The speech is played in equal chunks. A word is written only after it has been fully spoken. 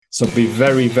So be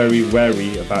very, very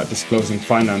wary about disclosing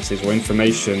finances or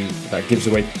information that gives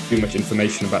away too much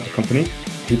information about the company.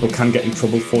 People can get in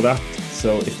trouble for that.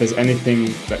 So if there's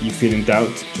anything that you feel in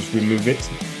doubt, just remove it,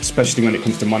 especially when it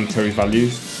comes to monetary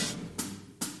values.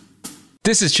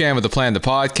 This is Chan with The Plan, the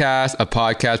podcast, a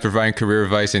podcast providing career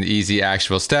advice and easy,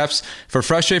 actionable steps for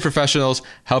frustrated professionals,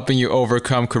 helping you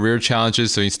overcome career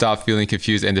challenges so you stop feeling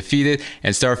confused and defeated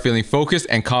and start feeling focused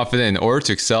and confident in order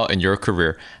to excel in your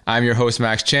career. I'm your host,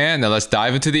 Max Chan. Now let's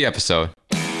dive into the episode.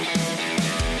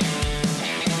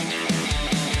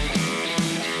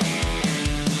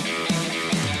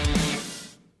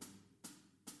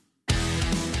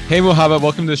 Hey, Muhammad,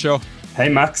 welcome to the show. Hey,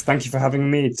 Max, thank you for having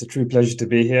me. It's a true pleasure to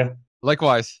be here.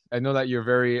 Likewise, I know that you're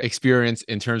very experienced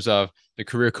in terms of the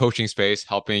career coaching space,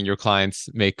 helping your clients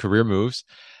make career moves.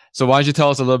 So why don't you tell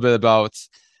us a little bit about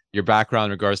your background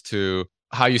in regards to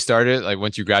how you started, like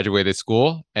once you graduated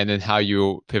school, and then how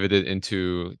you pivoted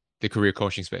into the career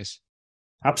coaching space?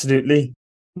 Absolutely.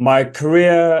 My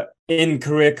career in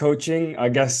career coaching, I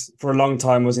guess, for a long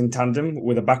time was in tandem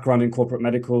with a background in corporate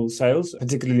medical sales,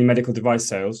 particularly medical device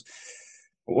sales.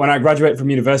 When I graduated from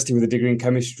university with a degree in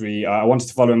chemistry, I wanted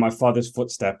to follow in my father's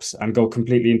footsteps and go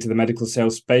completely into the medical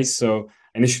sales space. So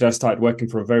initially, I started working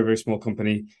for a very, very small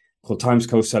company called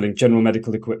Timesco, selling general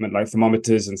medical equipment like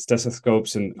thermometers and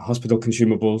stethoscopes and hospital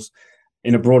consumables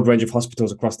in a broad range of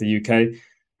hospitals across the UK.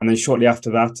 And then shortly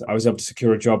after that, I was able to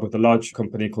secure a job with a large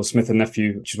company called Smith &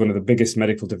 Nephew, which is one of the biggest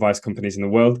medical device companies in the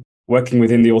world, working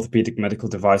within the orthopedic medical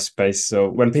device space. So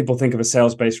when people think of a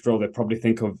sales-based role, they probably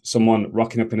think of someone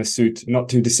rocking up in a suit, not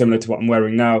too dissimilar to what I'm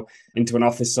wearing now, into an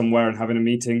office somewhere and having a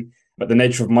meeting. But the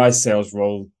nature of my sales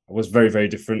role was very, very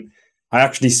different. I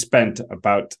actually spent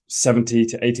about 70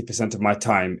 to 80% of my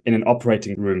time in an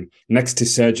operating room next to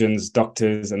surgeons,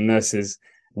 doctors, and nurses,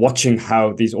 watching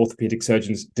how these orthopedic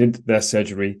surgeons did their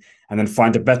surgery and then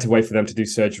find a better way for them to do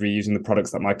surgery using the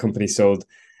products that my company sold.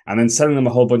 And then selling them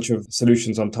a whole bunch of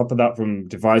solutions on top of that, from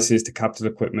devices to capital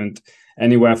equipment,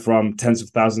 anywhere from tens of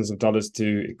thousands of dollars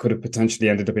to it could have potentially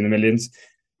ended up in the millions,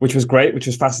 which was great, which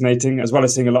was fascinating, as well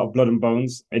as seeing a lot of blood and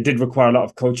bones. It did require a lot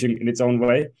of coaching in its own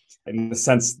way, in the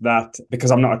sense that because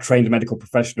I'm not a trained medical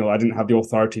professional, I didn't have the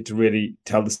authority to really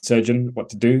tell the surgeon what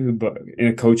to do, but in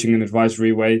a coaching and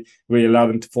advisory way, really allow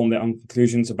them to form their own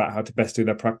conclusions about how to best do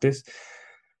their practice.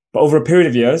 But over a period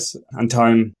of years and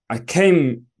time, I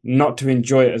came not to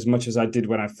enjoy it as much as I did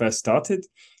when I first started.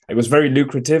 It was very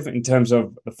lucrative in terms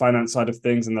of the finance side of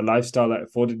things and the lifestyle that it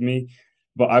afforded me.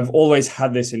 But I've always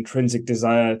had this intrinsic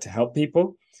desire to help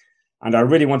people. And I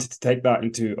really wanted to take that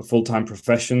into a full-time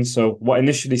profession. So what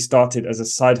initially started as a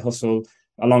side hustle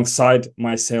alongside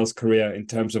my sales career in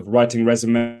terms of writing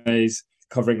resumes,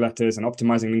 covering letters, and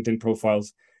optimizing LinkedIn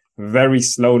profiles very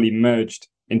slowly merged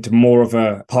into more of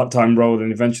a part-time role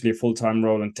and eventually a full-time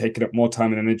role, and taking up more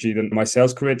time and energy than my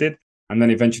sales career did. And then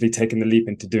eventually taking the leap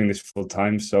into doing this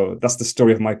full-time. So that's the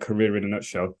story of my career in a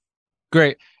nutshell.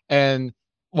 Great. And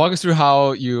walk us through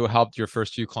how you helped your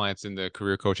first few clients in the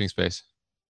career coaching space.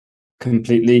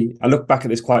 Completely. I look back at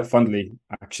this quite fondly,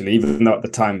 actually, even though at the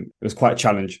time it was quite a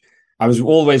challenge. I was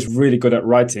always really good at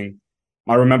writing.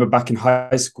 I remember back in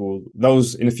high school,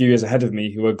 those in a few years ahead of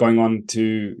me who were going on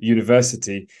to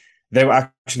university, they were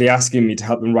actually asking me to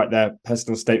help them write their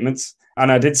personal statements. And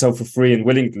I did so for free and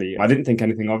willingly. I didn't think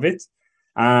anything of it.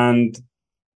 And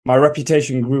my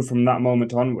reputation grew from that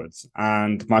moment onwards.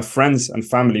 And my friends and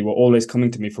family were always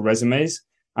coming to me for resumes.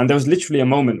 And there was literally a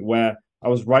moment where I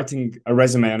was writing a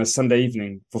resume on a Sunday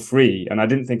evening for free, and I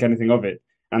didn't think anything of it.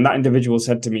 And that individual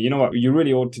said to me, you know what, you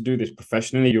really ought to do this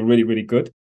professionally. You're really, really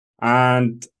good.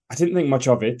 And I didn't think much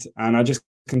of it. And I just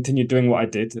continued doing what I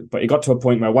did. But it got to a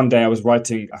point where one day I was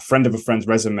writing a friend of a friend's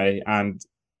resume, and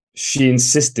she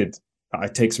insisted that I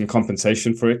take some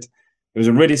compensation for it. It was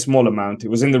a really small amount. It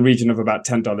was in the region of about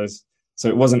 $10. So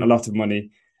it wasn't a lot of money.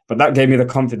 But that gave me the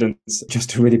confidence just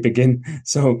to really begin.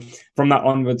 So from that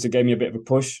onwards, it gave me a bit of a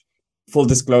push. Full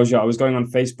disclosure, I was going on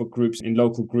Facebook groups in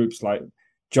local groups like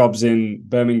jobs in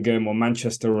Birmingham or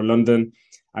Manchester or London.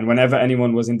 And whenever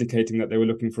anyone was indicating that they were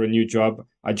looking for a new job,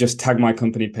 I just tag my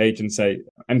company page and say,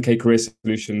 MK Career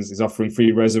Solutions is offering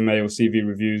free resume or CV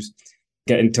reviews.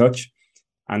 Get in touch.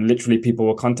 And literally people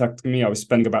were contacting me. I was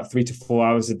spending about 3 to 4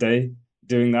 hours a day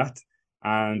doing that.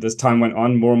 And as time went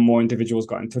on, more and more individuals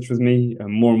got in touch with me,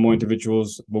 and more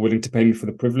individuals were willing to pay me for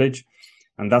the privilege.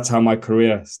 And that's how my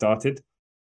career started.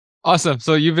 Awesome.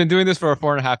 So you've been doing this for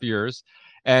 4.5 years.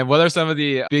 And what are some of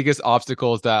the biggest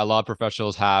obstacles that a lot of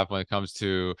professionals have when it comes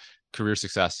to career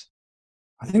success?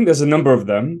 I think there's a number of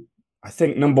them. I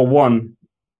think number one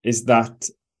is that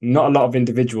not a lot of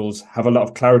individuals have a lot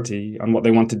of clarity on what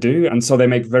they want to do. And so they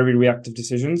make very reactive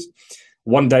decisions.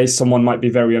 one day someone might be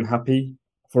very unhappy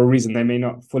for a reason they may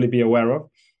not fully be aware of.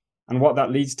 And what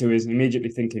that leads to is immediately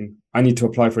thinking, I need to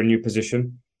apply for a new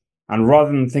position. And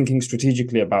rather than thinking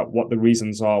strategically about what the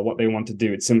reasons are, what they want to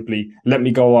do, it's simply, let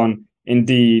me go on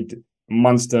Indeed,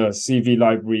 Monster, CV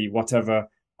Library, whatever,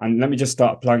 and let me just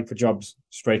start applying for jobs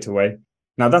straight away.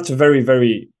 Now, that's a very,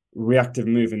 very reactive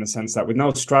move in the sense that with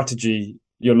no strategy,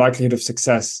 your likelihood of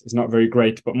success is not very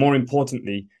great. But more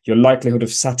importantly, your likelihood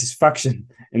of satisfaction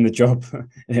in the job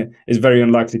is very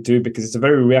unlikely too, because it's a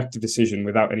very reactive decision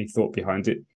without any thought behind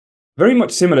it. Very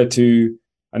much similar to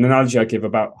an analogy I give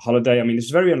about holiday. I mean,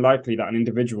 it's very unlikely that an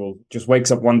individual just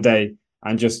wakes up one day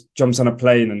and just jumps on a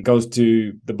plane and goes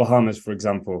to the Bahamas, for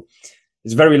example.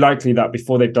 It's very likely that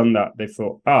before they've done that, they've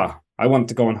thought, I want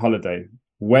to go on holiday.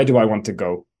 Where do I want to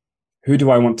go? Who do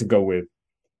I want to go with?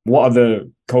 What are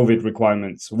the COVID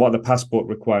requirements? What are the passport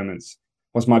requirements?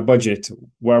 What's my budget?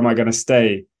 Where am I going to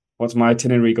stay? What's my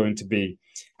itinerary going to be?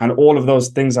 And all of those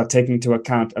things are taken into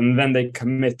account, and then they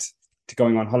commit to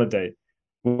going on holiday.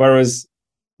 Whereas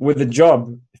with the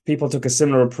job, if people took a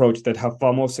similar approach, they'd have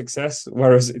far more success.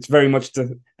 Whereas it's very much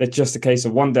that's just a case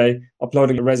of one day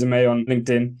uploading a resume on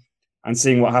LinkedIn and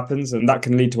seeing what happens. And that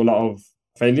can lead to a lot of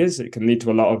failures. It can lead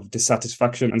to a lot of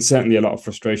dissatisfaction and certainly a lot of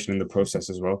frustration in the process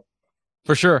as well.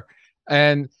 For sure.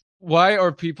 And why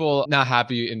are people not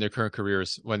happy in their current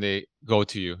careers when they go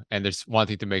to you and they're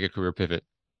wanting to make a career pivot?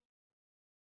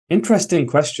 Interesting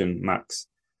question, Max.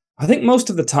 I think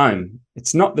most of the time,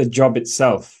 it's not the job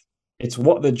itself. It's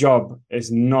what the job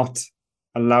is not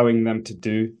allowing them to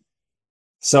do.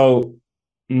 So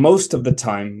most of the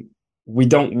time, we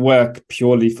don't work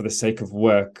purely for the sake of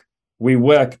work. We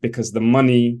work because the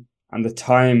money and the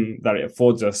time that it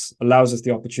affords us allows us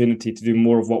the opportunity to do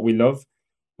more of what we love,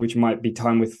 which might be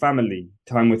time with family,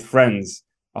 time with friends,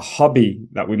 a hobby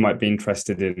that we might be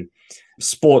interested in,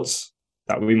 sports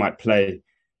that we might play.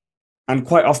 And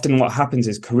quite often what happens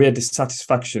is career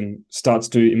dissatisfaction starts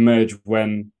to emerge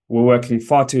when we're working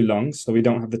far too long, so we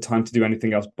don't have the time to do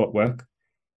anything else but work,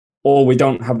 or we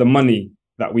don't have the money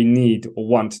that we need or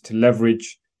want to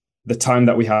leverage the time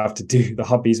that we have to do the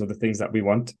hobbies or the things that we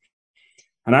want.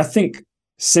 And I think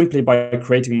simply by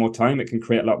creating more time, it can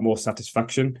create a lot more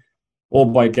satisfaction, or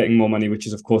by getting more money, which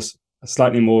is, of course,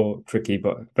 slightly more tricky,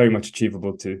 but very much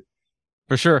achievable too.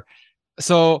 For sure.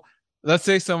 So let's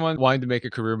say someone wanting to make a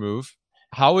career move.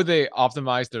 How would they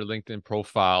optimize their LinkedIn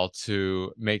profile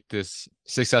to make this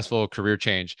successful career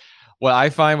change? What I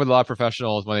find with a lot of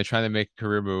professionals when they're trying to make a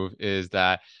career move is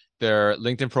that their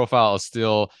LinkedIn profile is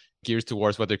still geared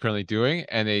towards what they're currently doing,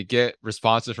 and they get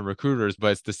responses from recruiters,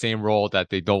 but it's the same role that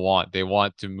they don't want. They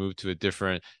want to move to a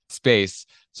different space.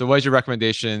 So what is your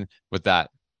recommendation with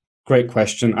that? Great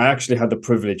question. I actually had the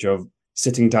privilege of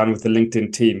sitting down with the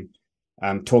LinkedIn team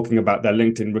talking about their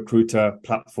LinkedIn recruiter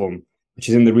platform, which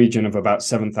is in the region of about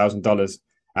 $7,000.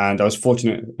 And I was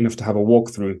fortunate enough to have a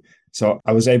walkthrough. So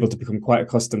I was able to become quite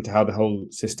accustomed to how the whole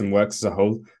system works as a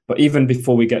whole. But even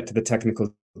before we get to the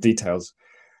technical details,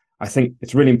 I think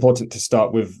it's really important to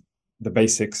start with the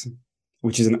basics,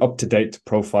 which is an up-to-date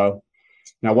profile.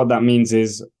 Now, what that means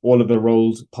is all of the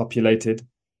roles populated,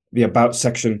 the about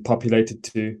section populated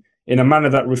too, in a manner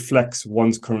that reflects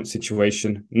one's current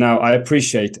situation. Now, I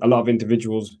appreciate a lot of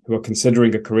individuals who are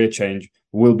considering a career change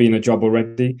will be in a job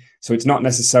already. So it's not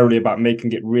necessarily about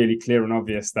making it really clear and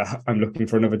obvious that I'm looking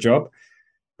for another job,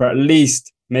 but at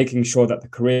least making sure that the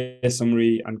career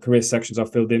summary and career sections are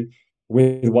filled in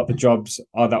with what the jobs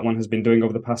are that one has been doing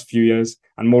over the past few years.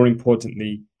 And more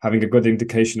importantly, having a good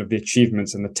indication of the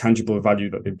achievements and the tangible value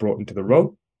that they brought into the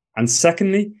role. And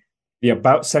secondly, the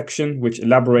about section, which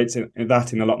elaborates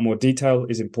that in a lot more detail,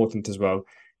 is important as well.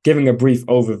 Giving a brief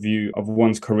overview of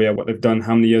one's career, what they've done,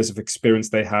 how many years of experience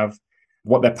they have,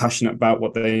 what they're passionate about,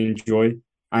 what they enjoy,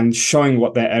 and showing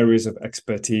what their areas of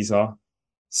expertise are.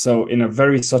 So in a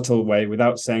very subtle way,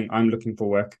 without saying, I'm looking for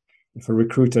work, if a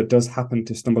recruiter does happen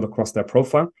to stumble across their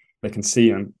profile, they can see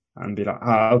and be like,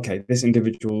 okay, this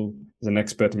individual is an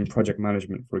expert in project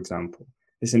management, for example.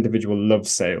 This individual loves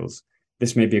sales.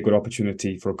 This may be a good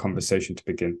opportunity for a conversation to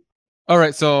begin. All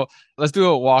right, so let's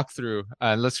do a walkthrough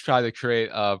and let's try to create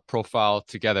a profile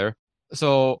together.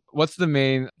 So what's the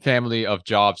main family of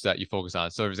jobs that you focus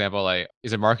on? So for example, like,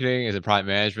 is it marketing? Is it product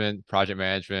management, project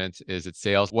management? Is it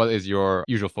sales? What is your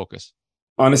usual focus?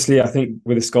 Honestly, I think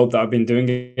with the scope that I've been doing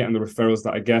it and the referrals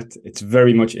that I get, it's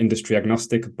very much industry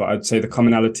agnostic, but I'd say the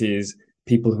commonality is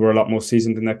people who are a lot more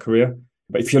seasoned in their career.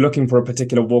 But if you're looking for a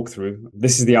particular walkthrough,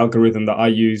 this is the algorithm that I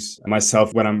use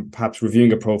myself when I'm perhaps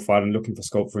reviewing a profile and looking for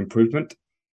scope for improvement.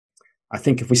 I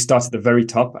think if we start at the very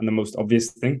top and the most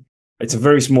obvious thing, it's a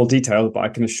very small detail, but I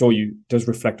can assure you it does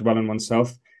reflect well on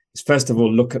oneself. is first of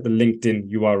all, look at the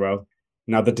LinkedIn URL.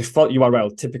 Now, the default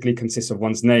URL typically consists of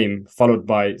one's name followed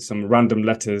by some random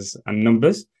letters and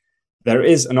numbers. There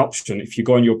is an option if you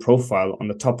go on your profile on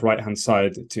the top right-hand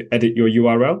side to edit your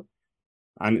URL.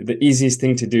 And the easiest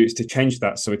thing to do is to change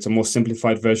that so it's a more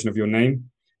simplified version of your name,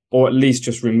 or at least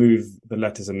just remove the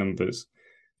letters and numbers.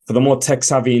 For the more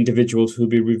tech-savvy individuals who'll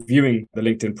be reviewing the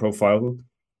LinkedIn profile,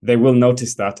 they will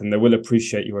notice that and they will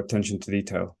appreciate your attention to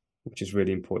detail, which is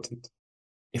really important.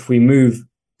 If we move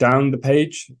down the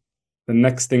page, the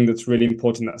next thing that's really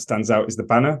important that stands out is the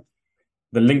banner.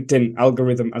 The LinkedIn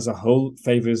algorithm as a whole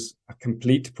favors a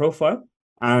complete profile,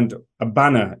 and a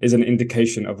banner is an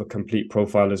indication of a complete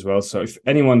profile as well. So if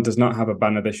anyone does not have a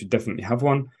banner, they should definitely have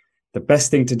one. The best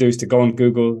thing to do is to go on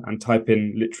Google and type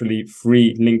in literally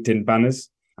free LinkedIn banners,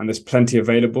 and there's plenty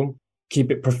available. Keep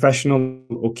it professional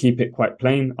or keep it quite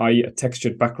plain, i.e. a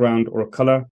textured background or a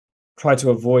color. Try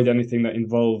to avoid anything that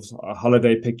involves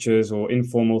holiday pictures or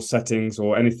informal settings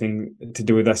or anything to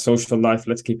do with their social life.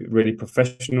 Let's keep it really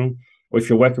professional. Or if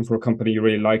you're working for a company you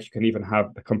really like, you can even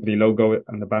have the company logo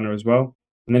and the banner as well.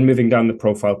 And then moving down the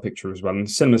profile picture as well in a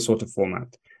similar sort of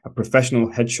format. A professional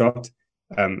headshot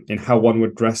in how one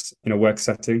would dress in a work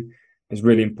setting is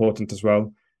really important as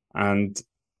well. And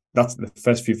that's the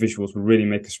first few visuals will really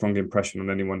make a strong impression on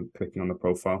anyone clicking on the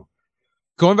profile.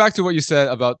 Going back to what you said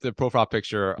about the profile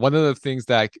picture, one of the things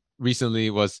that recently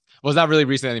was not really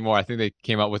recent anymore, I think they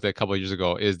came out with it a couple of years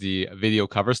ago, is the video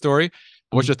cover story.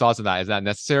 What's your thoughts on that? Is that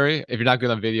necessary? If you're not good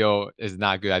on video, is it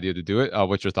not a good idea to do it?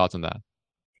 What's your thoughts on that?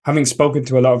 Having spoken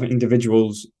to a lot of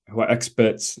individuals who are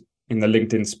experts in the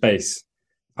LinkedIn space,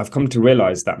 I've come to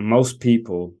realize that most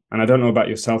people, and I don't know about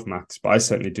yourself, Max, but I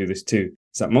certainly do this too,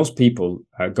 is that most people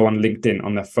go on LinkedIn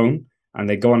on their phone and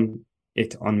they go on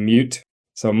it on mute.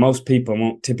 So most people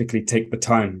won't typically take the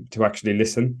time to actually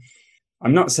listen.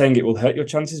 I'm not saying it will hurt your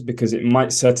chances because it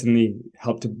might certainly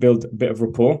help to build a bit of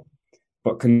rapport.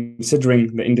 But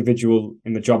considering the individual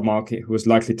in the job market who is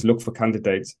likely to look for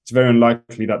candidates, it's very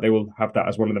unlikely that they will have that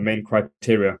as one of the main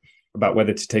criteria about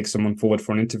whether to take someone forward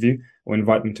for an interview or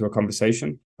invite them to a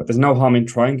conversation. But there's no harm in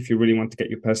trying if you really want to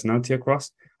get your personality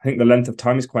across. I think the length of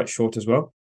time is quite short as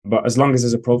well. But as long as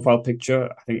there's a profile picture,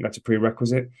 I think that's a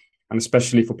prerequisite. And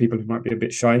especially for people who might be a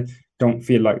bit shy, don't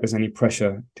feel like there's any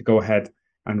pressure to go ahead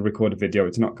and record a video.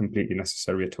 It's not completely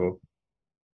necessary at all.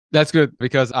 That's good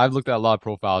because I've looked at a lot of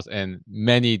profiles and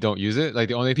many don't use it. Like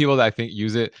the only people that I think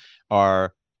use it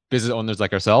are business owners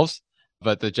like ourselves,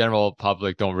 but the general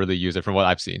public don't really use it from what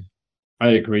I've seen. I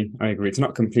agree. It's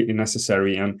not completely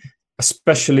necessary. And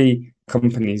especially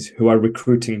companies who are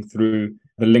recruiting through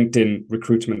the LinkedIn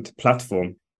recruitment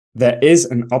platform, there is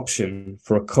an option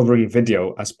for a covering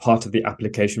video as part of the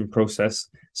application process.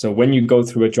 So when you go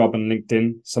through a job on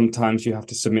LinkedIn, sometimes you have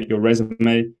to submit your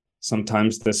resume.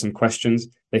 Sometimes there's some questions.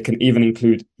 They can even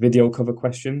include video cover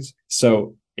questions.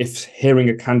 So if hearing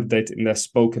a candidate in their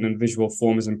spoken and visual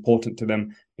form is important to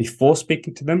them before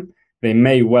speaking to them, they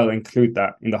may well include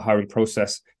that in the hiring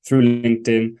process through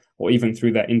LinkedIn or even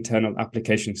through their internal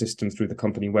application system through the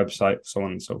company website, so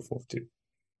on and so forth too.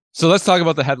 So let's talk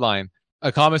about the headline.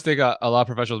 A common mistake a lot of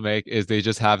professionals make is they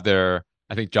just have their,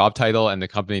 I think, job title and the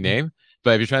company name.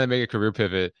 But if you're trying to make a career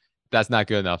pivot, that's not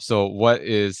good enough. So what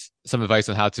is some advice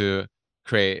on how to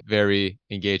create very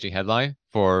engaging headline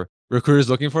for recruiters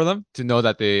looking for them to know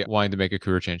that they wanting to make a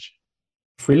career change?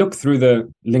 If we look through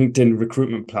the LinkedIn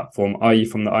recruitment platform, i.e.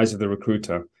 from the eyes of the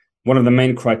recruiter, one of the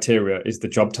main criteria is the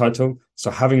job title.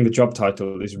 So having the job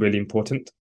title is really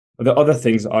important. The other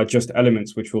things are just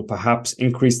elements which will perhaps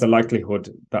increase the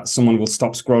likelihood that someone will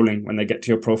stop scrolling when they get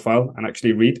to your profile and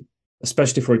actually read.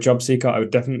 Especially for a job seeker, I would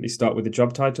definitely start with the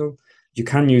job title. You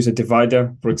can use a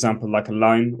divider, for example, like a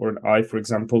line or an I, for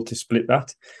example, to split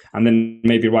that, and then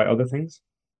maybe write other things.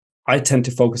 I tend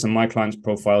to focus on my clients'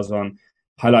 profiles on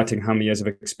highlighting how many years of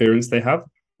experience they have.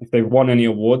 If they've won any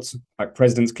awards, like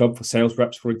President's Club for sales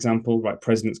reps, for example, write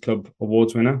President's Club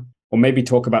awards winner, or maybe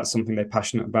talk about something they're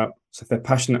passionate about. So if they're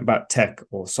passionate about tech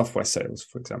or software sales,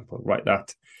 for example, write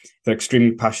that. If they're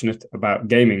extremely passionate about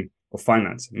gaming or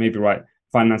finance, maybe write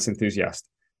finance enthusiast,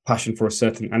 passion for a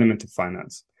certain element of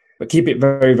finance. But keep it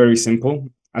very, very simple.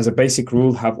 As a basic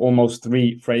rule, have almost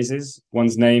 3 phrases: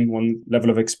 one's name, one level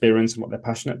of experience and what they're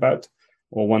passionate about,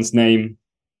 or one's name,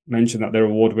 mention that they're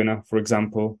an award winner, for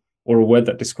example, or a word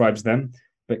that describes them.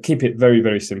 But keep it very,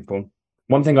 very simple.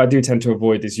 One thing I do tend to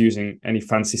avoid is using any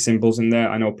fancy symbols in there.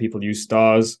 I know people use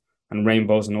stars and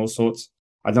rainbows and all sorts.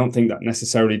 I don't think that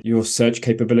necessarily your search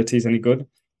capability is any good,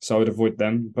 so I would avoid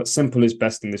them. But simple is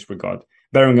best in this regard.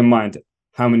 Bearing in mind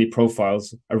how many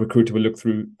profiles a recruiter will look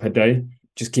through per day,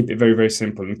 just keep it very, very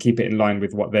simple and keep it in line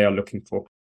with what they are looking for.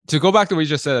 To go back to what you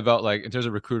just said about like in terms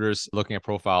of recruiters looking at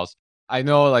profiles, I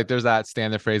know like there's that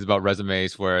standard phrase about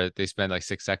resumes where they spend like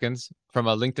 6 seconds. From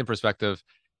a LinkedIn perspective,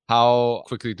 how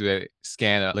quickly do they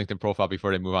scan a LinkedIn profile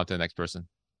before they move on to the next person?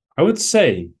 I would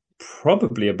say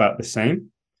probably about the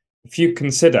same. If you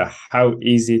consider how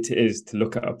easy it is to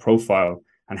look at a profile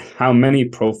and how many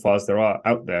profiles there are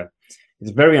out there,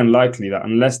 it's very unlikely that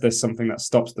unless there's something that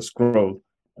stops the scroll,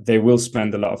 they will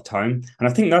spend a lot of time. And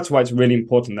I think that's why it's really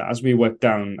important that as we work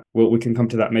down, we can come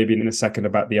to that maybe in a second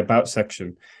about the about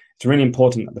section. It's really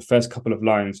important that the first couple of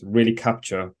lines really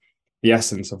capture the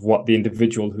essence of what the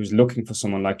individual who's looking for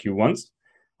someone like you wants.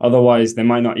 Otherwise, they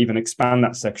might not even expand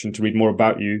that section to read more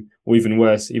about you, or even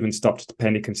worse, even stop to pay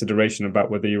any consideration about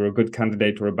whether you're a good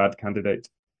candidate or a bad candidate.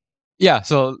 Yeah,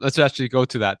 so let's actually go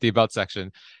to that, the about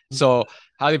section. So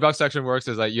how the about section works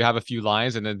is like you have a few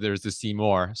lines and then there's the see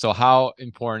more. So how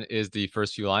important is the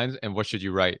first few lines and what should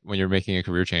you write when you're making a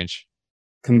career change?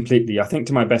 Completely. I think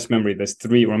to my best memory, there's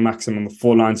 3 or a maximum of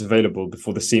 4 lines available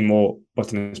before the see more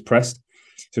button is pressed.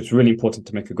 So it's really important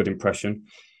to make a good impression.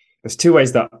 There's 2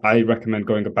 ways that I recommend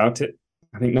going about it.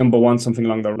 I think number 1, something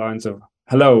along the lines of,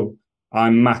 hello,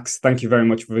 I'm Max. Thank you very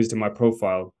much for visiting my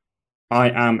profile. I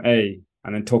am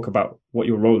and then talk about what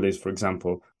your role is, for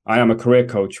example. I am a career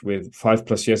coach with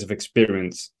 5+ years of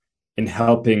experience in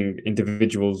helping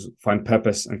individuals find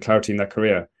purpose and clarity in their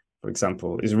career, for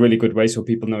example, is a really good way so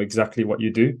people know exactly what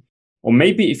you do. Or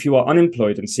maybe if you are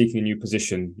unemployed and seeking a new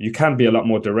position, you can be a lot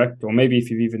more direct. Or maybe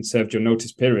if you've even served your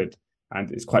notice period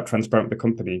and it's quite transparent with the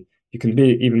company, you can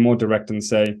be even more direct and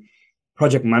say,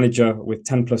 project manager with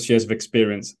 10+ years of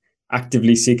experience,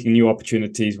 actively seeking new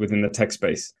opportunities within the tech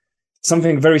space.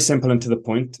 Something very simple and to the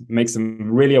point makes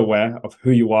them really aware of who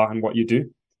you are and what you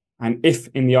do. And if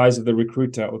in the eyes of the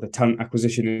recruiter or the talent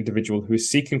acquisition individual who is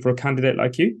seeking for a candidate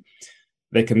like you,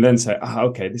 they can then say,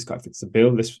 okay, this guy fits the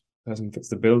bill, this person fits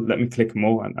the bill, let me click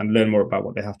more and learn more about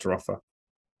what they have to offer.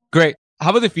 Great. How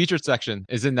about the featured section?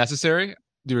 Is it necessary?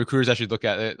 Do recruiters actually look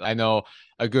at it? I know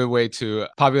a good way to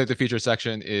populate the featured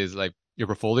section is like your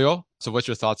portfolio. So what's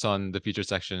your thoughts on the featured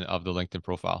section of the LinkedIn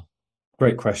profile?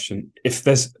 Great question. If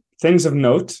there's things of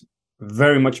note,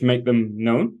 very much make them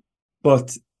known,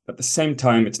 but at the same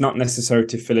time, it's not necessary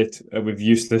to fill it with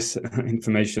useless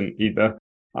information either.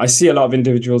 I see a lot of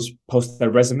individuals post their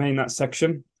resume in that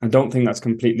section. I don't think that's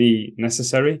completely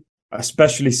necessary,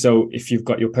 especially so if you've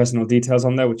got your personal details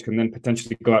on there, which can then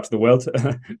potentially go out to the world,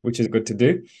 which is good to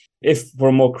do. If for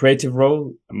a more creative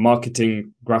role,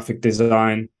 marketing, graphic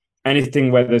design,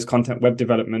 anything where there's content, web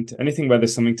development, anything where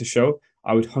there's something to show,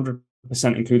 I would 100%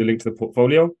 include a link to the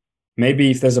portfolio.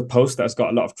 Maybe if there's a post that's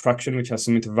got a lot of traction, which has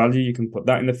something to value, you can put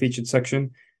that in the featured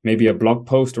section. Maybe a blog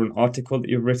post or an article that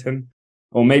you've written,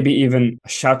 or maybe even a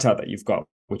shout out that you've got,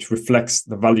 which reflects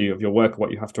the value of your work,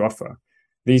 what you have to offer.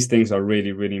 These things are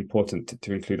really, really important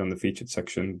to include on the featured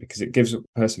section because it gives a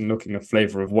person looking a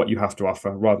flavor of what you have to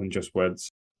offer rather than just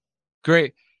words.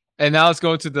 Great. And now let's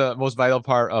go to the most vital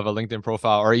part of a LinkedIn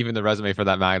profile or even the resume for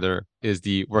that matter is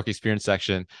the work experience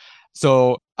section.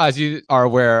 So as you are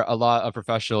aware, a lot of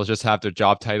professionals just have their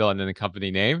job title and then the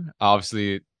company name.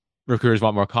 Obviously, recruiters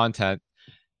want more content.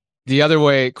 The other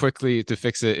way quickly to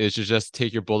fix it is to just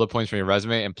take your bullet points from your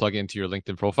resume and plug it into your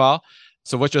LinkedIn profile.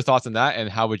 So what's your thoughts on that? And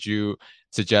how would you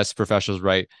suggest professionals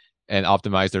write and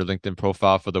optimize their LinkedIn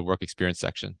profile for the work experience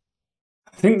section?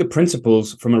 I think the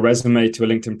principles from a resume to a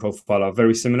LinkedIn profile are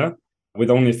very similar with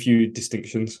only a few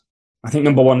distinctions. I think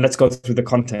number 1, let's go through the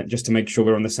content just to make sure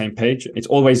we're on the same page. It's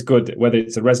always good, whether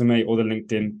it's a resume or the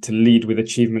LinkedIn, to lead with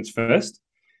achievements first,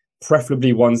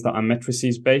 preferably ones that are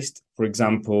matrices based. For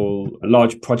example,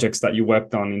 large projects that you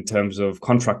worked on in terms of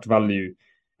contract value.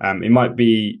 It might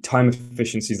be time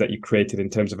efficiencies that you created in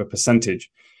terms of a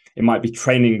percentage. It might be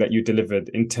training that you delivered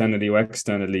internally or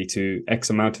externally to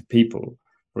X amount of people,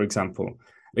 for example.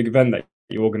 Big event that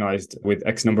you organized with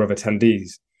X number of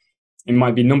attendees. It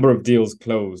might be number of deals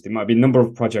closed. It might be number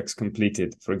of projects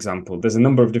completed, for example. There's a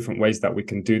number of different ways that we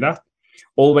can do that.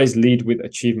 Always lead with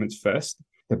achievements first.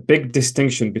 The big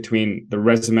distinction between the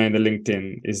resume and the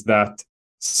LinkedIn is that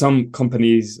some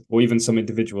companies or even some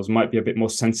individuals might be a bit more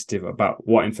sensitive about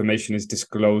what information is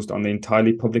disclosed on the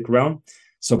entirely public realm.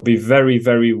 So be very,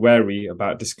 very wary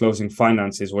about disclosing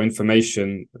finances or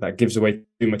information that gives away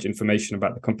too much information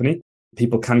about the company.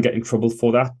 People can get in trouble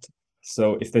for that.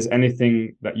 So if there's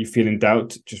anything that you feel in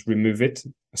doubt, just remove it,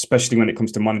 especially when it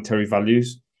comes to monetary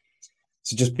values.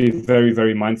 So just be very,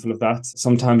 very mindful of that.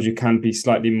 Sometimes you can be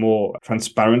slightly more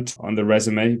transparent on the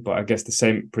resume, but I guess the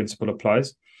same principle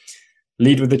applies.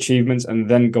 Lead with achievements and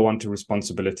then go on to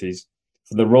responsibilities.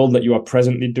 For the role that you are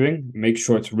presently doing, make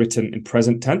sure it's written in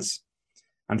present tense.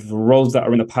 And for roles that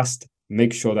are in the past,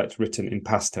 make sure that it's written in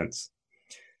past tense.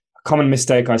 A common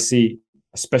mistake I see,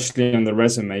 especially on the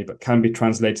resume, but can be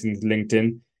translated into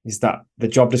LinkedIn, is that the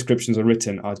job descriptions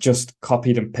are just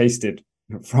copied and pasted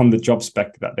from the job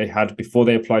spec that they had before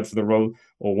they applied for the role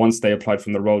or once they applied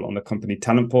from the role on the company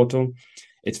talent portal.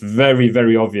 It's very,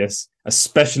 very obvious,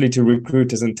 especially to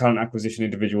recruiters and talent acquisition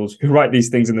individuals who write these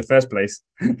things in the first place,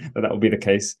 that will be the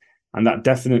case. And that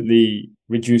definitely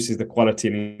reduces the quality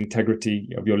and integrity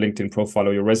of your LinkedIn profile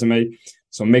or your resume.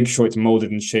 So make sure it's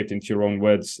molded and shaped into your own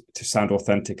words to sound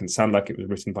authentic and sound like it was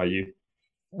written by you.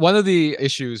 One of the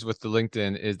issues with the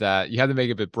LinkedIn is that you have to make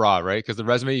it a bit broad, right? Because the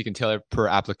resume, you can tailor per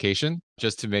application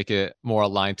just to make it more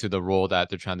aligned to the role that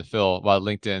they're trying to fill. While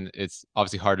LinkedIn, it's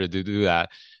obviously harder to do that.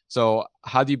 So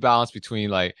how do you balance between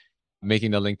like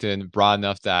making the LinkedIn broad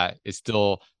enough that it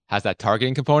still has that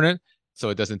targeting component so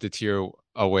it doesn't deter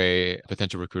away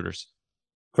potential recruiters?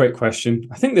 Great question.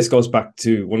 I think this goes back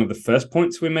to one of the first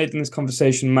points we made in this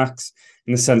conversation, Max,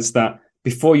 in the sense that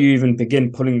before you even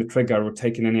begin pulling the trigger or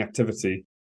taking any activity,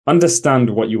 understand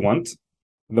what you want.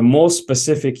 The more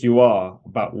specific you are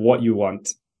about what you want,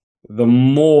 the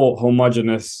more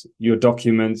homogeneous your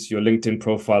documents, your LinkedIn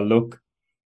profile look,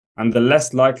 and the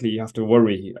less likely you have to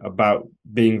worry about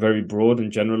being very broad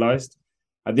and generalized.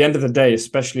 At the end of the day,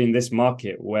 especially in this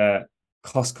market where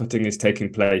cost cutting is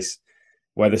taking place,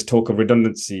 where there's talk of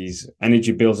redundancies,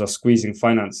 energy bills are squeezing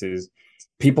finances,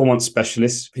 people want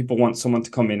specialists, people want someone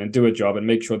to come in and do a job and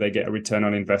make sure they get a return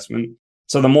on investment.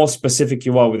 So the more specific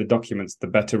you are with the documents, the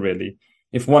better, really.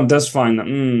 If one does find that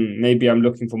maybe I'm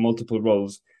looking for multiple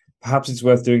roles, perhaps it's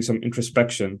worth doing some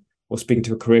introspection or speaking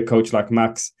to a career coach like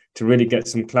Max to really get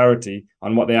some clarity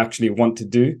on what they actually want to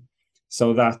do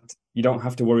so that you don't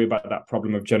have to worry about that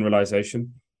problem of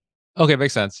generalization. Okay,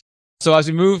 makes sense. So as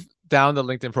we move down the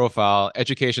LinkedIn profile,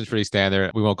 education is pretty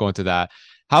standard. We won't go into that.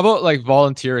 How about like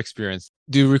volunteer experience?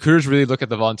 Do recruiters really look at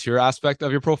the volunteer aspect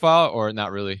of your profile or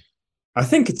not really? I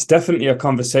think it's definitely a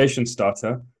conversation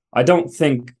starter. I don't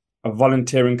think a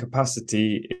volunteering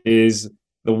capacity is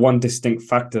the one distinct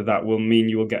factor that will mean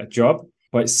you will get a job,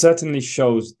 but it certainly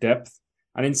shows depth.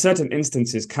 And in certain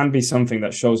instances can be something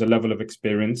that shows a level of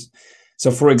experience.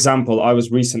 So for example, I was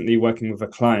recently working with a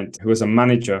client who was a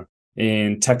manager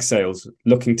in tech sales,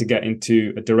 looking to get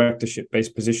into a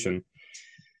directorship-based position.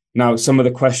 Now, some of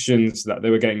the questions that they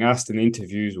were getting asked in the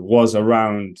interviews was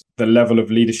around the level of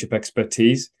leadership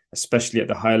expertise, especially at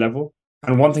the higher level.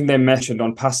 And one thing they mentioned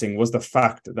on passing was the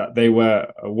fact that they were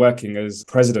working as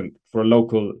president for a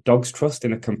local dogs trust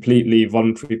in a completely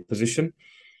voluntary position.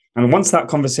 And once that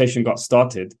conversation got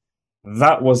started,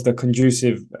 that was the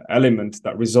conducive element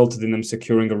that resulted in them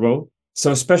securing a role.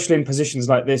 So especially in positions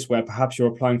like this, where perhaps you're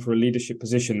applying for a leadership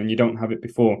position and you don't have it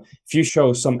before, if you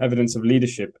show some evidence of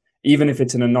leadership, even if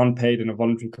it's in a non-paid and a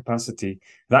voluntary capacity,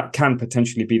 that can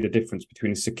potentially be the difference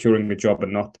between securing the job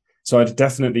and not. So I'd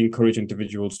definitely encourage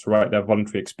individuals to write their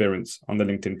voluntary experience on the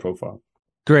LinkedIn profile.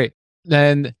 Great.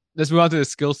 Then let's move on to the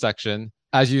skills section.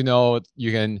 As you know,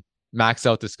 you can max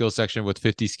out the skills section with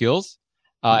 50 skills.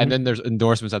 And then there's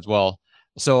endorsements as well.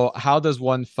 So how does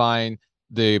one find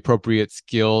the appropriate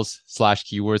skills /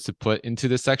 keywords to put into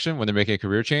this section when they're making a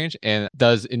career change? And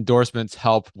does endorsements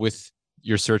help with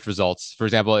your search results? For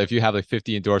example, if you have like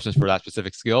 50 endorsements for that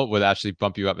specific skill, would it actually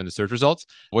bump you up in the search results?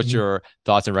 What's your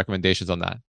thoughts and recommendations on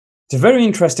that? It's a very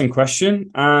interesting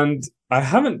question, and I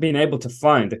haven't been able to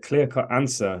find a clear-cut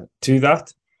answer to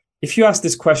that. If you asked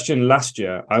this question last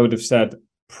year, I would have said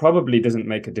probably doesn't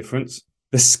make a difference.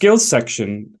 The skills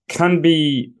section can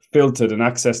be filtered and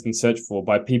accessed and searched for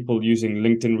by people using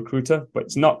LinkedIn Recruiter, but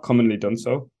it's not commonly done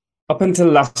so. Up until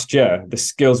last year, the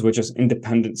skills were just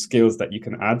independent skills that you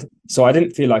can add. So I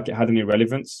didn't feel like it had any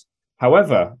relevance.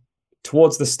 However,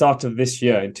 towards the start of this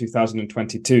year in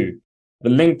 2022, the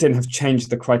LinkedIn have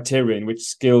changed the criteria in which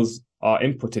skills are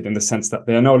inputted, in the sense that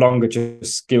they are no longer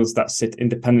just skills that sit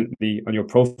independently on your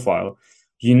profile.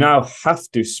 You now have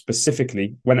to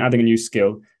specifically, when adding a new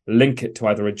skill, link it to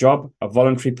either a job, a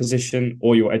voluntary position,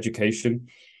 or your education.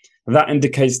 That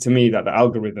indicates to me that the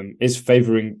algorithm is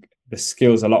favoring the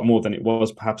skills a lot more than it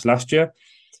was perhaps last year.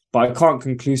 But I can't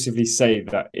conclusively say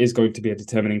that is going to be a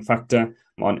determining factor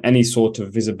on any sort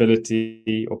of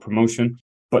visibility or promotion.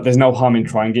 But there's no harm in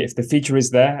trying it. If the feature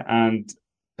is there, and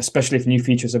especially if new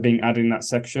features are being added in that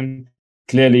section,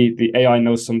 clearly the AI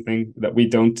knows something that we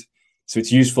don't. So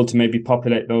it's useful to maybe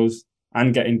populate those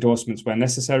and get endorsements where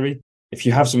necessary. If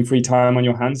you have some free time on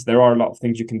your hands, there are a lot of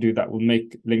things you can do that will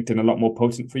make LinkedIn a lot more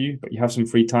potent for you, but you have some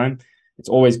free time. It's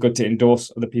always good to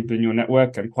endorse other people in your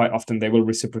network, and quite often they will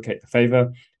reciprocate the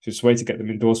favor. So it's a way to get them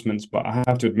endorsements. But I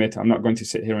have to admit, I'm not going to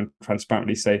sit here and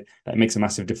transparently say that it makes a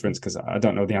massive difference, because I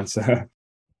don't know the answer.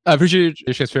 I appreciate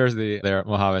your transparency there,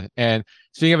 Mohammed. And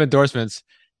speaking of endorsements,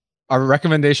 are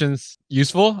recommendations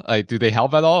useful? Like, do they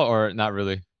help at all or not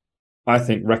really? I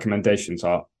think recommendations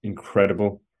are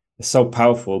incredible. They're so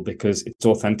powerful because it's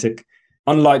authentic.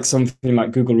 Unlike something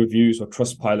like Google reviews or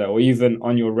Trustpilot, or even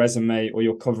on your resume or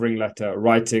your covering letter,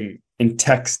 writing in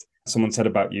text someone said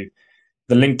about you,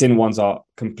 the LinkedIn ones are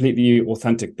completely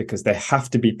authentic because they have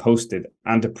to be posted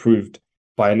and approved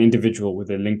by an individual with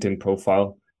a LinkedIn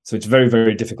profile. So it's very,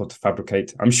 very difficult to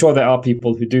fabricate. I'm sure there are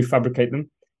people who do fabricate them,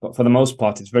 but for the most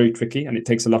part, it's very tricky and it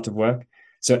takes a lot of work.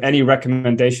 So any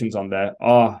recommendations on there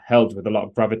are held with a lot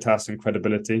of gravitas and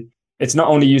credibility. It's not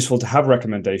only useful to have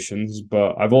recommendations,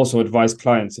 but I've also advised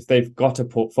clients if they've got a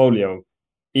portfolio,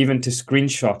 even to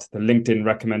screenshot the LinkedIn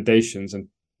recommendations and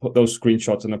put those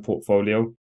screenshots in a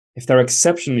portfolio. If they're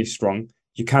exceptionally strong,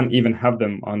 you can't even have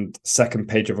them on the second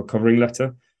page of a covering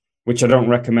letter, which I don't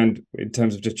recommend in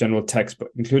terms of just general text, but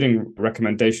including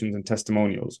recommendations and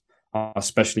testimonials are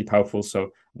especially powerful. So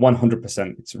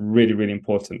 100%, it's really, really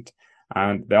important.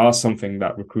 And they are something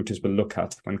that recruiters will look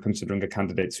at when considering a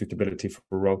candidate's suitability for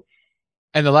a role.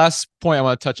 And the last point I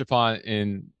want to touch upon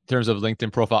in terms of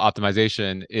LinkedIn profile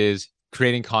optimization is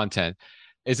creating content.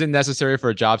 Is it necessary for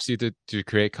a job seeker to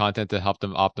create content to help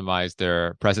them optimize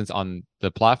their presence on the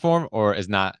platform, or is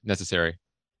not necessary?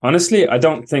 Honestly, I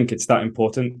don't think it's that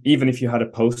important, even if you had a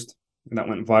post that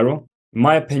went viral.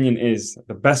 My opinion is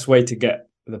the best way to get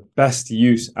the best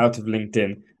use out of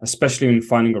LinkedIn, especially when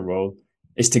finding a role,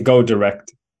 is to go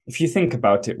direct. If you think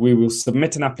about it, we will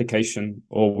submit an application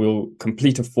or we'll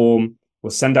complete a form.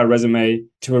 We'll send our resume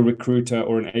to a recruiter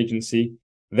or an agency.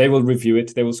 They will review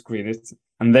it, they will screen it,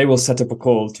 and they will set up a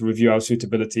call to review our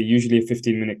suitability, usually a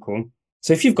 15-minute call.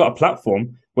 So if you've got a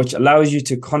platform which allows you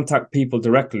to contact people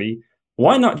directly,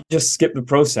 why not just skip the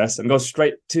process and go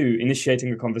straight to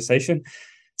initiating a conversation?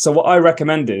 So what I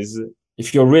recommend is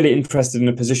if you're really interested in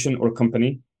a position or a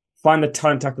company, find the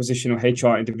talent acquisition or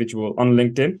HR individual on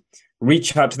LinkedIn,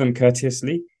 reach out to them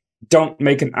courteously. Don't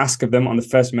make an ask of them on the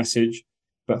first message,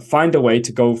 but find a way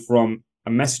to go from a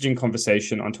messaging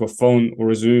conversation onto a phone or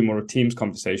a Zoom or a Teams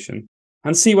conversation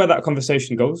and see where that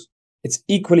conversation goes. It's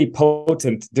equally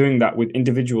potent doing that with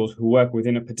individuals who work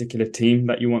within a particular team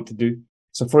that you want to do.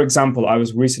 So, for example, I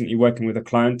was recently working with a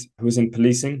client who was in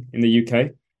policing in the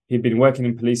UK. He'd been working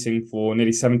in policing for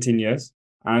nearly 17 years,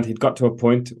 and he'd got to a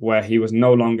point where he was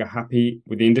no longer happy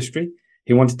with the industry.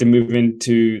 He wanted to move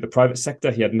into the private sector.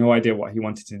 He had no idea what he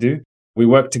wanted to do. We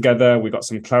worked together. We got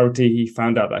some clarity. He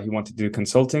found out that he wanted to do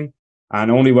consulting and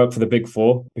only work for the Big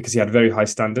Four because he had very high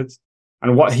standards.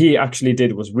 And what he actually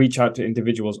did was reach out to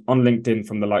individuals on LinkedIn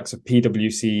from the likes of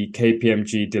PwC,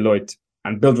 KPMG, Deloitte,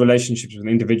 and build relationships with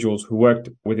individuals who worked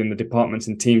within the departments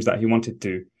and teams that he wanted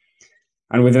to.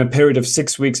 And within a period of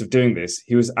 6 weeks of doing this,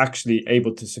 he was actually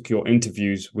able to secure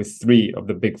interviews with 3 of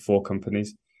the Big Four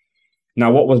companies. Now,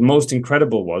 what was most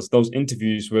incredible was those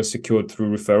interviews were secured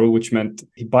through referral, which meant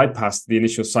he bypassed the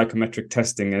initial psychometric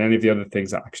testing and any of the other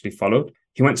things that actually followed.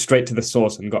 He went straight to the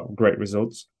source and got great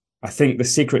results. I think the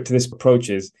secret to this approach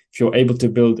is if you're able to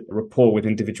build rapport with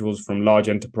individuals from large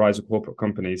enterprise or corporate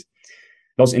companies,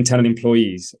 those internal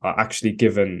employees are actually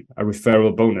given a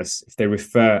referral bonus if they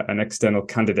refer an external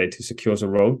candidate who secures a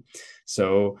role.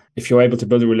 So if you're able to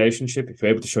build a relationship, if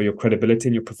you're able to show your credibility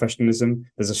and your professionalism,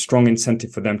 there's a strong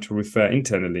incentive for them to refer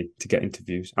internally to get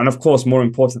interviews. And of course, more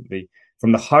importantly,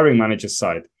 from the hiring manager's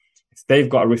side, if they've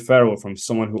got a referral from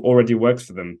someone who already works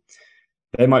for them,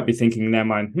 they might be thinking in their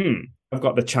mind, I've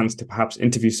got the chance to perhaps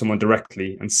interview someone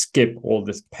directly and skip all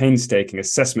this painstaking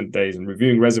assessment days and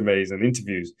reviewing resumes and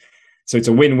interviews. So it's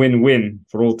a win-win-win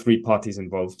for all 3 parties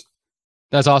involved.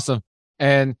 That's awesome.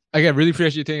 And again, really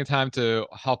appreciate you taking the time to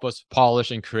help us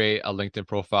polish and create a LinkedIn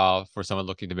profile for someone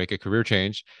looking to make a career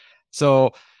change.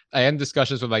 So I end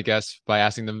discussions with my guests by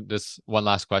asking them this one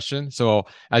last question. So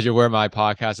as you're aware, my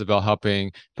podcast is about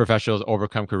helping professionals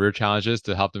overcome career challenges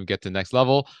to help them get to the next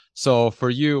level. So for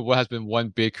you, what has been one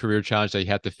big career challenge that you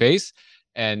had to face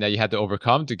and that you had to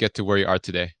overcome to get to where you are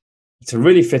today? It's a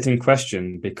really fitting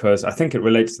question because I think it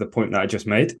relates to the point that I just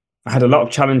made. I had a lot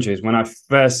of challenges when I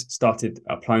first started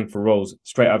applying for roles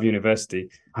straight out of university.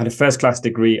 I had a first-class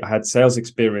degree. I had sales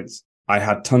experience. I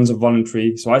had tons of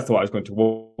voluntary. So I thought I was going to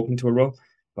walk into a role,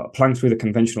 but applying through the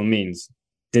conventional means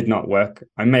did not work.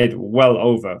 I made well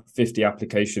over 50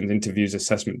 applications, interviews,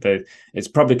 assessment days. It's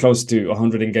probably close to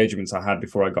 100 engagements I had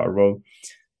before I got a role.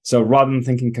 So rather than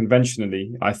thinking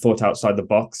conventionally, I thought outside the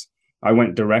box. I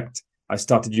went direct. I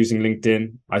started using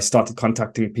LinkedIn. I started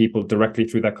contacting people directly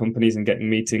through their companies and getting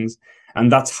meetings.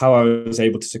 And that's how I was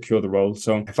able to secure the role.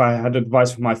 So if I had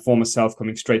advice from my former self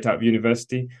coming straight out of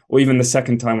university, or even the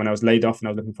second time when I was laid off and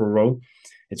I was looking for a role,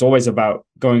 It's always about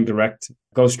going direct,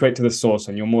 go straight to the source,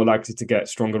 and you're more likely to get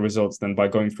stronger results than by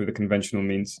going through the conventional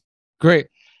means. Great.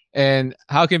 And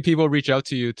how can people reach out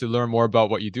to you to learn more about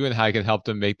what you do and how you can help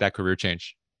them make that career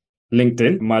change?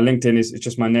 LinkedIn. My LinkedIn is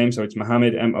just my name. So it's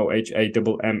Mohammed, Mohammed.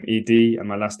 And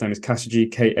my last name is Kasujee,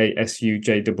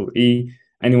 Kasujee.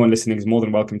 Anyone listening is more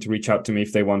than welcome to reach out to me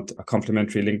if they want a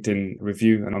complimentary LinkedIn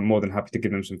review. And I'm more than happy to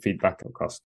give them some feedback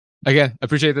across. Again,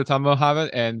 appreciate the time,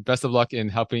 Mohammed, and best of luck in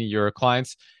helping your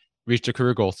clients reach their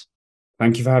career goals.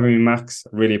 Thank you for having me, Max.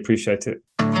 I really appreciate it.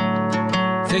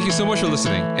 Thank you so much for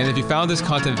listening. And if you found this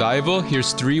content valuable,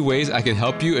 here's 3 ways I can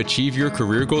help you achieve your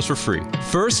career goals for free.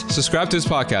 First, subscribe to this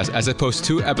podcast as I post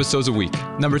 2 episodes a week.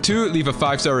 Number 2, leave a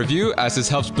 5-star review as this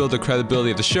helps build the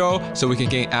credibility of the show so we can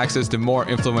gain access to more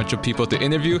influential people to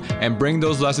interview and bring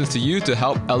those lessons to you to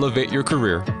help elevate your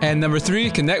career. And number 3,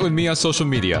 connect with me on social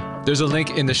media. There's a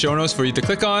link in the show notes for you to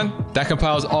click on that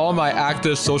compiles all my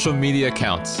active social media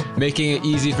accounts, making it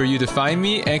easy for you to find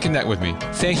me and connect with me.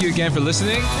 Thank you again for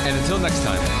listening, and until next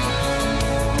time.